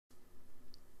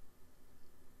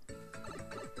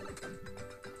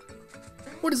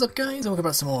What is up, guys? Welcome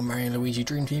back to some more Mario and Luigi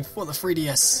Dream Team for the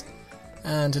 3DS.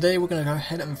 And today we're going to go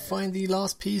ahead and find the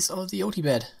last piece of the ulti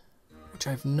bed, which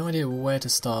I have no idea where to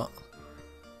start.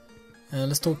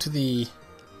 Let's talk to the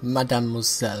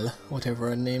Mademoiselle, whatever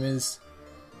her name is.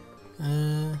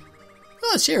 Oh,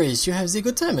 cheers, you have the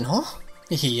good timing, huh?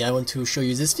 Hehe, I want to show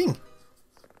you this thing.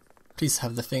 Please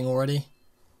have the thing already.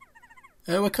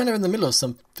 We're kind of in the middle of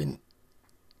something.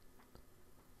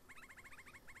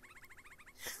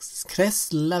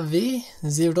 Crest la vie,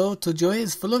 the road to joy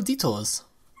is full of detours.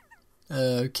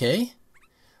 Okay.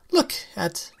 Look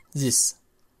at this.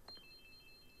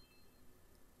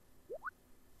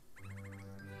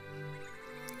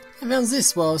 I found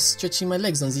this while stretching my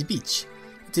legs on the beach.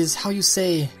 It is how you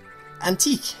say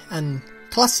antique and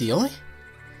classy, oi?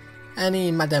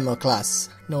 Any madame or class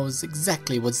knows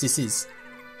exactly what this is.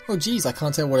 Oh geez, I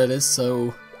can't tell what it is,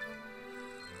 so...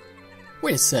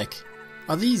 Wait a sec.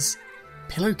 Are these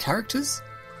pillow characters?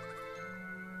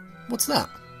 What's that?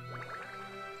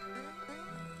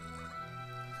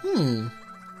 Those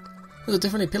are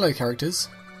definitely pillow characters.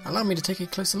 Allow me to take a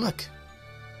closer look.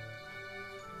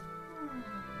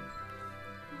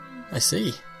 I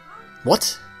see.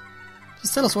 What?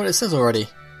 Just tell us what it says already.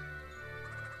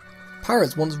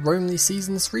 Pirates once roamed these seas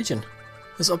in this region.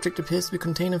 This object appears to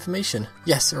contain information.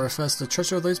 Yes, it refers to the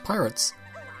treasure of those pirates.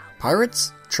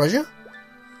 Pirates? Treasure?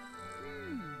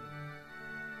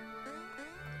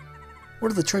 What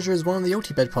if the treasure is one of the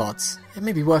ulti bed parts? It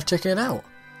may be worth checking it out.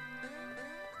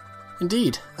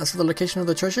 Indeed, as for the location of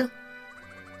the treasure,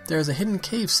 there is a hidden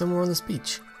cave somewhere on this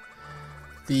beach.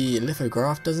 The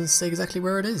lithograph doesn't say exactly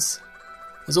where it is.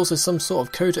 There's also some sort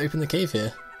of code to open the cave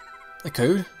here. A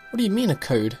code? What do you mean a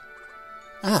code?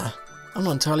 Ah, I'm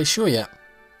not entirely sure yet.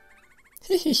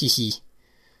 Hehehehe.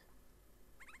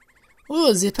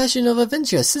 Oh, the passion of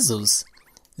adventure sizzles.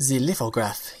 The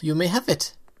lithograph, you may have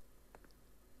it.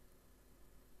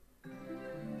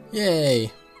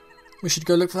 Yay! We should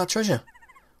go look for that treasure.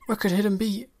 Where could that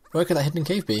hidden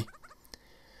cave be?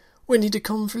 We need to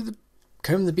comb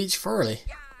the beach thoroughly.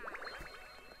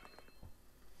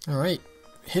 Alright,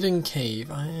 hidden cave.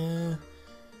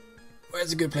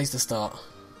 Where's a good place to start?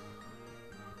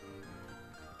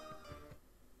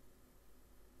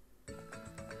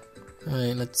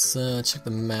 Alright, let's check the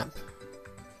map.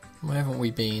 Where haven't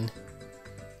we been?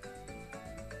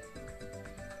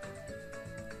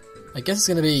 I guess it's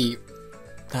going to be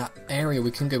that area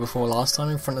we couldn't go before last time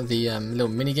in front of the little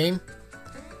mini game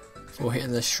for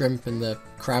hitting the shrimp and the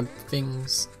crab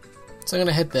things. So I'm going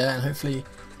to head there and hopefully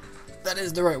that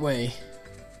is the right way.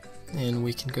 And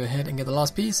we can go ahead and get the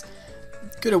last piece.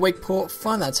 Go to Wakeport,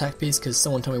 find that attack piece because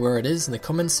someone told me where it is in the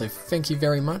comments, so thank you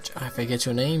very much. I forget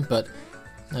your name, but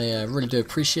I really do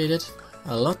appreciate it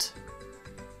a lot.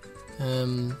 How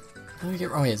do we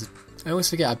get... Oh yeah, I always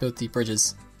forget I built the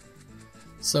bridges.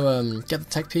 So get the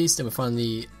tech piece, then we'll find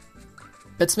the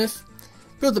bedsmith,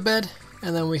 build the bed,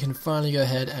 and then we can finally go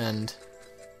ahead and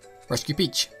rescue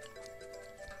Peach.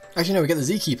 Actually no, we get the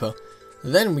Zkeeper,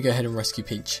 then we go ahead and rescue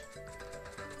Peach.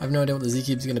 I have no idea what the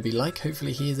Zkeeper is going to be like.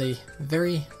 Hopefully he is a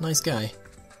very nice guy.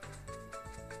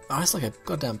 Oh, it's like a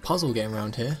goddamn puzzle getting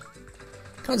around here.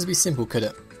 Can't just be simple, could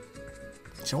it?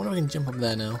 Actually, I wonder if I can jump up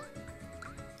there now.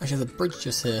 Actually, there's a bridge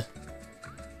just here.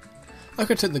 I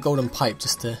could have took the golden pipe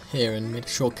just to here and made a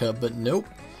shortcut, but nope.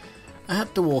 I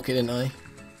had to walk it, didn't I?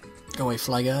 Go away,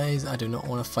 fly guys. I do not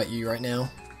want to fight you right now.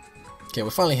 Okay, we're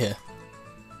finally here.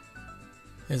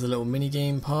 Here's a little mini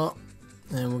game part,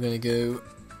 and we're going to go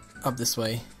up this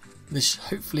way. This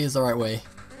hopefully is the right way.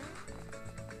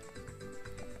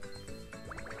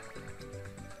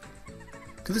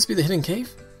 Could this be the hidden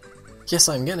cave? Yes,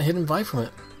 I'm getting a hidden vibe from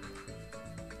it.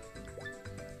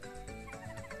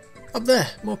 Up there,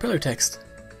 more pillow text.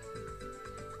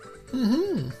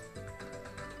 It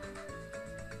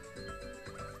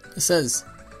says,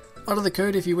 enter the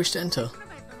code if you wish to enter.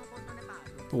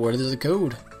 But what is the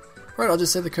code? Right, I'll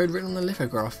just say the code written on the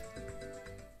lithograph.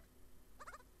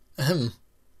 Ahem.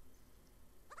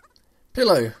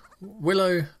 Pillow,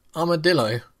 willow,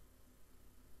 armadillo.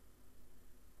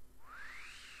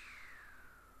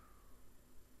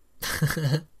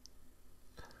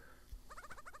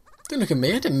 Don't look at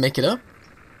me, I didn't make it up.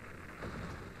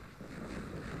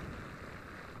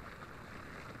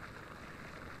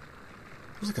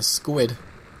 Looks like a squid.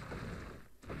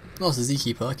 Oh, it's a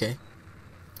Zkeeper, okay.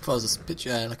 I thought it was a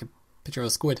picture, like a picture of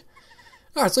a squid.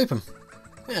 Alright, it's open.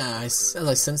 Yeah, as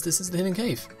I sense, this is the hidden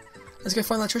cave. Let's go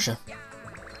find that treasure.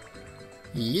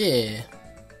 Yeah.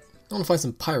 I want to find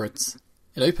some pirates.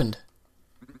 It opened.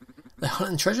 They're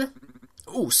hunting treasure?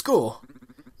 Ooh, score!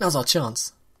 Now's our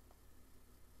chance.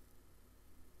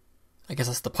 I guess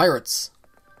that's the pirates.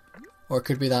 Or it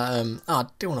could be that, I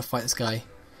do want to fight this guy.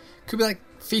 Could be like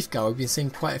thief guy we've been seeing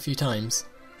quite a few times.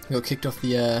 He got kicked off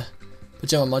the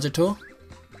Pajama Major tour.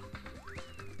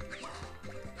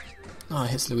 Oh, it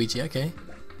hits Luigi, okay.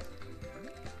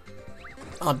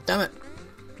 Oh, damn it.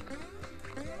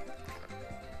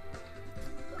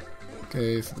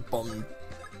 Go for the bomb.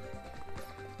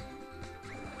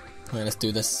 Alright, let's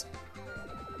do this.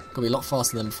 Gotta be a lot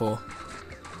faster than before.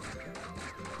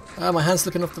 Ah, my hand's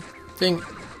slipping off the thing.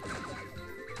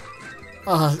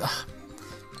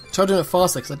 Try doing it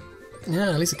faster, because yeah,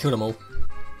 at least I killed them all.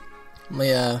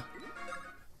 My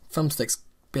thumbstick's a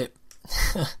bit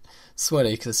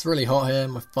sweaty, because it's really hot here,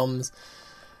 my thumbs.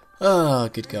 Oh,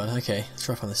 good God. Okay, let's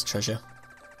try to find this treasure.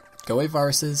 Go away,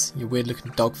 viruses, you weird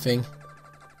looking dog thing.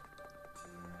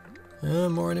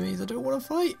 More enemies, I don't want to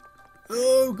fight.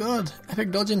 Oh God,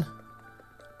 epic dodging.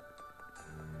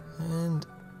 And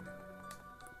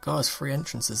God, there's 3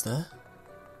 entrances there.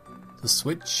 The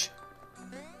switch.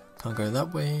 Can't go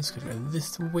that way, it's gotta go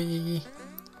this way.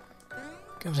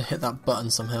 Gonna have to hit that button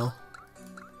somehow.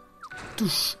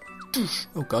 Doosh, doosh.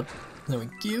 Oh God, there we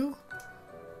go.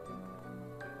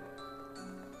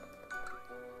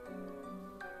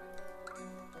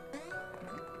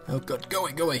 Oh God, go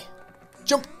away, go away.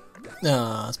 Jump!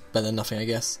 Ah, that's better than nothing, I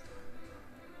guess.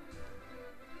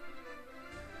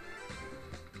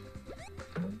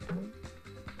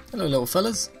 Hello, little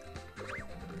fellas.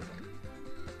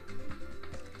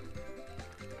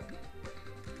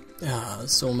 Ah,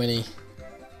 there's so many.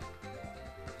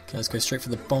 Okay, let's go straight for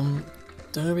the bomb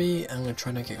derby. I'm going to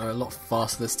try and get a lot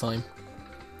faster this time.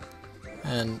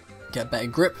 And get a better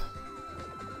grip.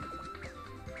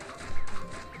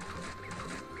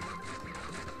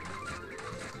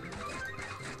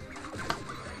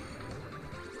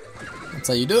 That's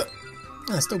how you do it.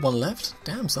 Ah, still 1 left.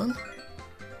 Damn, son.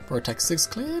 Protect 6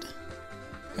 cleared.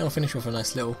 And I'll finish with a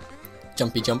nice little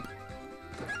jumpy jump.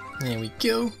 There we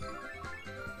go.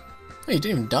 Oh, you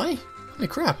didn't even die? Holy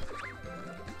crap.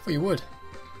 I thought you would.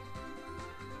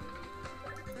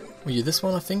 Were you this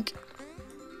one, I think?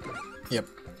 Yep.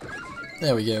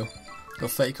 There we go.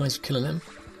 Got 30 coins for killing him.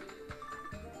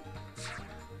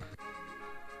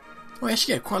 Oh, I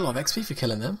actually get quite a lot of XP for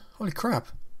killing them. Holy crap.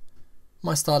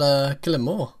 Might start killing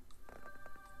more.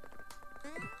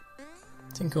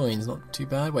 10 coins, not too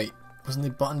bad. Wait, wasn't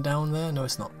the button down there? No,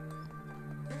 it's not.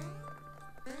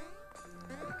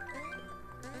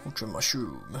 Ultra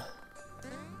Mushroom.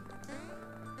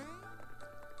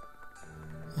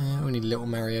 We need Little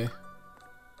Mario.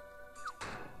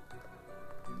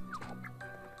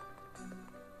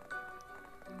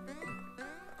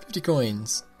 $50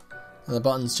 coins. And the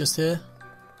button's just here.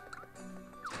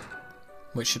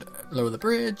 Which should lower the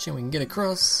bridge and we can get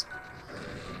across.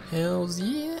 Hells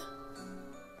yeah!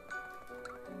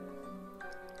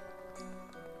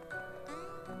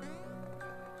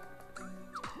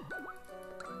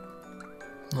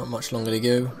 Not much longer to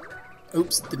go.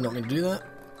 Oops, did not mean to do that.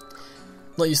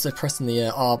 Not used to pressing the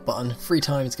R button 3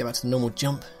 times to get back to the normal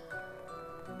jump.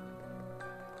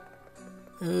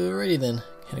 Alrighty then,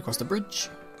 head across the bridge.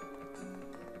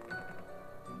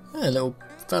 Yeah, little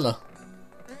fella.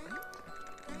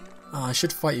 Oh, I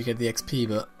should fight you to get the XP,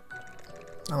 but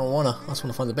I don't wanna. I just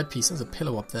wanna find the bed piece. There's a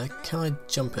pillow up there. Can I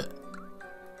jump it?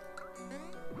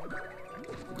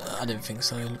 I didn't think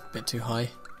so. A bit too high.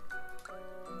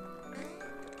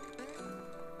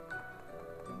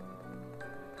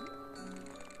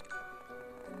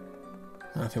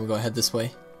 I think we've got to head this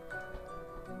way.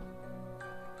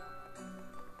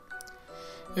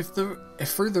 If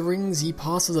through the rings ye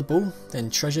pass as a bull,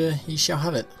 then treasure ye shall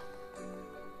have it.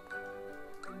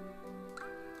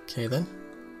 Okay then.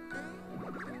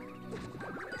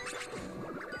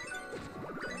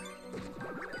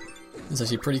 This is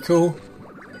actually pretty cool.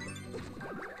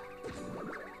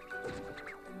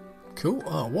 Cool.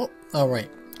 Oh, what? Oh, right.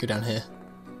 Go down here.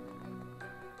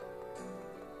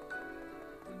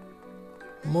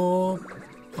 More.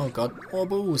 Oh god, more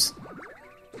balls.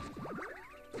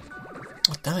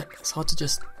 Oh damn it, it's hard to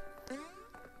just.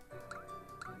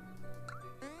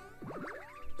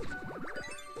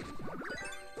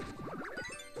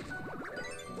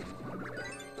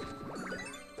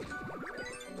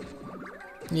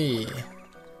 Yeah.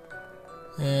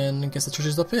 And I guess the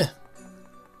treasure's up here.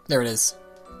 There it is,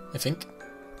 I think.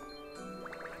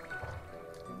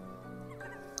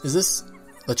 Is this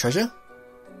the treasure?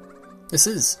 This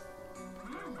is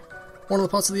one of the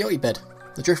parts of the Yachty bed,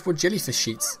 the Driftwood Jellyfish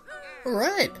sheets.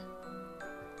 Alright!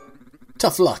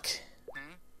 Tough luck.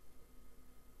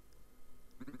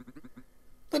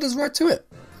 Let us right to it.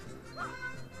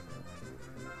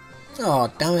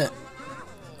 Oh, damn it.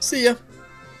 See ya.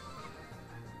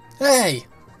 Hey!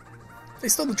 They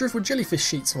stole the Driftwood Jellyfish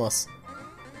sheets from us.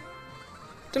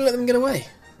 Don't let them get away.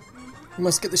 We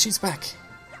must get the sheets back.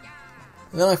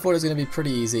 And then I thought it was going to be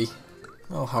pretty easy.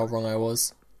 Oh, how wrong I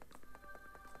was.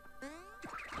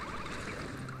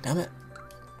 Damn it.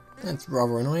 That's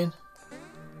rather annoying.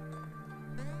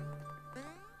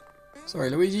 Sorry,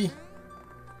 Luigi.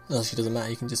 No, she doesn't matter,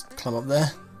 you can just climb up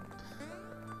there.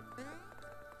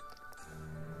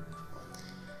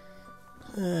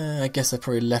 I guess I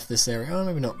probably left this area. Oh,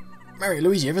 maybe not. Mary,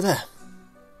 Luigi, over there.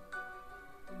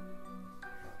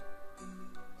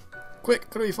 Quick,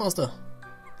 gotta be faster.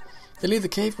 If they leave the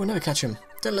cave, we'll never catch them.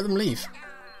 Don't let them leave.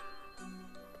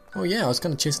 Oh yeah, I was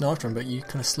kind of chasing after him, but you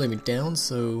kind of slowed me down,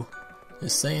 so...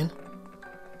 Just saying.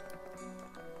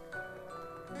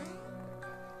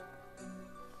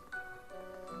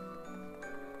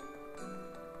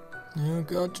 Oh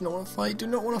god, do not want to fight, do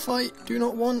not want to fight, do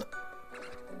not want...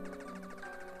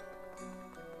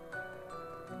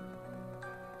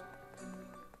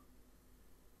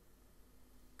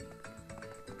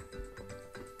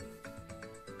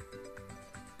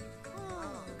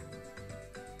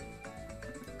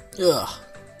 Ugh.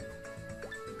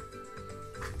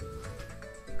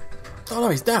 Oh no,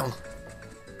 he's down.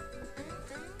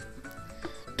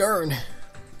 Darn.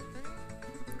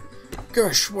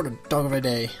 Gosh, what a dog of a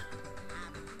day.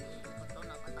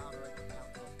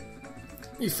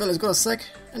 You fellas got a sec?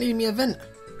 I need me a vent.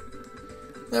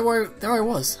 There I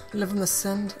was, living the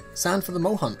sand for the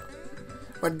mole hunt.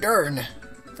 But darn,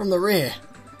 from the rear.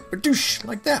 Badoosh,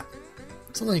 like that.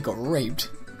 Suddenly got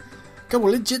raped. Couple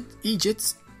legit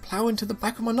Egypts plow into the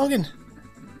back of my noggin.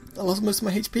 I lost most of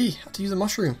my HP, had to use a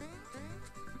mushroom.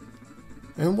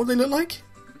 And what they look like?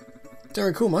 Don't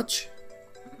recall much.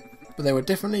 But they were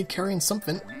definitely carrying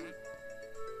something.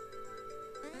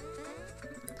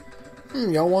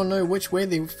 Y'all wanna know which way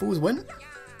the fools went?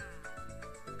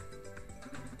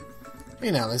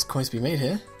 Hey now, there's coins to be made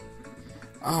here.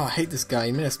 Oh, I hate this guy,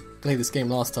 he made us play this game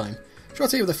last time. Shall I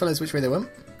tell you the fellas which way they went?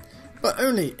 But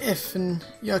only if and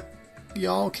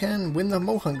y'all can win the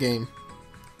mole hunt game.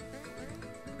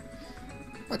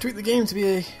 I tweak the game to be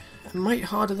a mite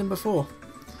harder than before.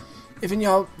 If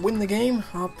y'all win the game,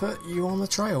 I'll put you on the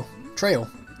trail.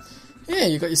 Yeah,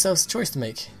 you got yourselves a choice to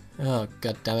make. Oh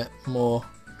god damn it, more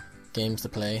games to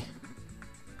play.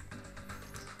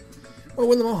 Well,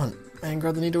 win the mole hunt and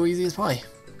grab the needle easy as pie.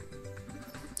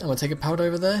 I'm gonna take a powder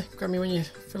over there. Grab me when you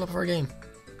fill up for a game.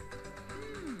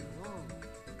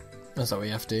 That's not what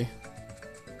you have to do.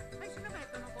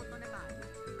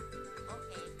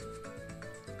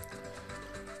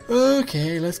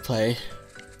 Okay, let's play.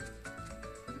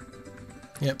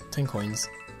 Yep, 10 coins.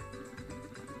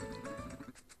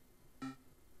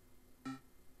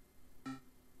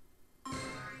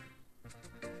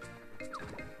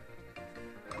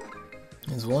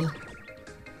 There's 1.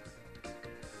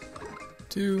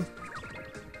 2.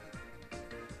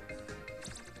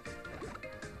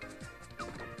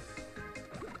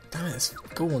 Damn it, this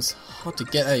gold one's hard to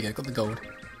get. There you go, got the gold.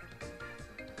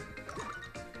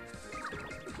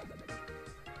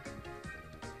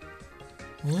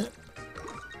 Yeah.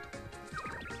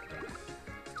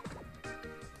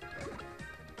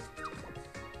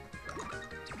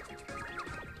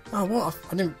 Oh, what?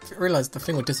 I didn't realise the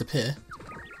thing would disappear.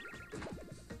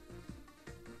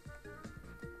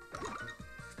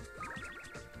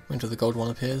 Wait until the gold one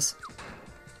appears.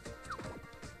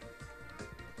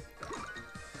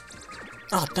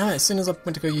 Ah, damn it, as soon as I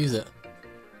went to go use it.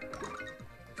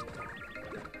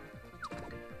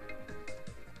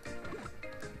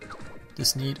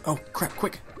 Just need... Oh, crap,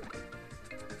 quick!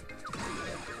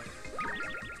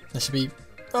 There should be...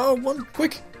 Oh, 1,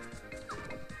 quick!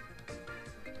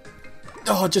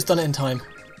 Oh, just done it in time.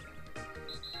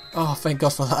 Oh, thank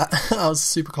God for that. That was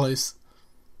super close.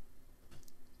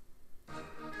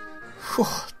 Whew,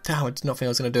 damn, I did not think I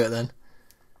was going to do it then.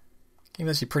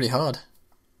 Game's actually pretty hard.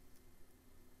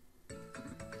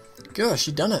 Gosh,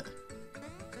 you done it.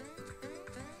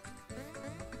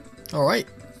 Alright,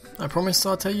 I promise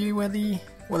I'll tell you where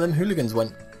them hooligans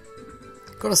went.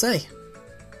 Gotta say,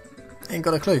 ain't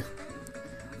got a clue.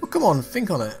 Well, come on,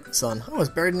 think on it, son. I was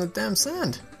buried in the damn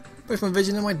sand. Both my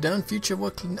vision and my damn future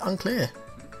were unclear.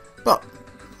 But,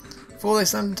 before they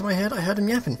slammed into my head, I heard him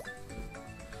yapping.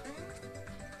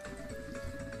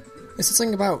 They said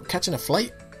something about catching a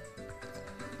flight.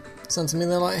 Sounds to me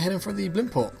they're like heading for the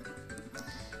blimp port.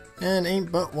 And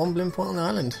ain't but one blimp port on the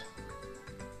island.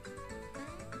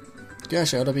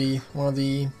 Gosh, I ought to be one of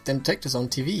them detectives on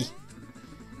TV.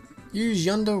 Use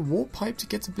yonder warp pipe to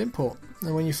get to blimp port.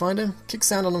 And when you find him, kick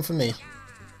sound on him for me.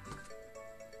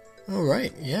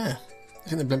 Alright, yeah. I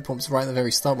think the blimp port's right at the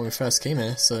very start when we first came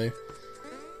here, so...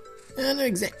 And I know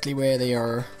exactly where they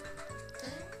are.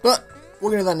 But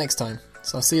we're going to do that next time.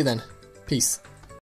 So I'll see you then. Peace.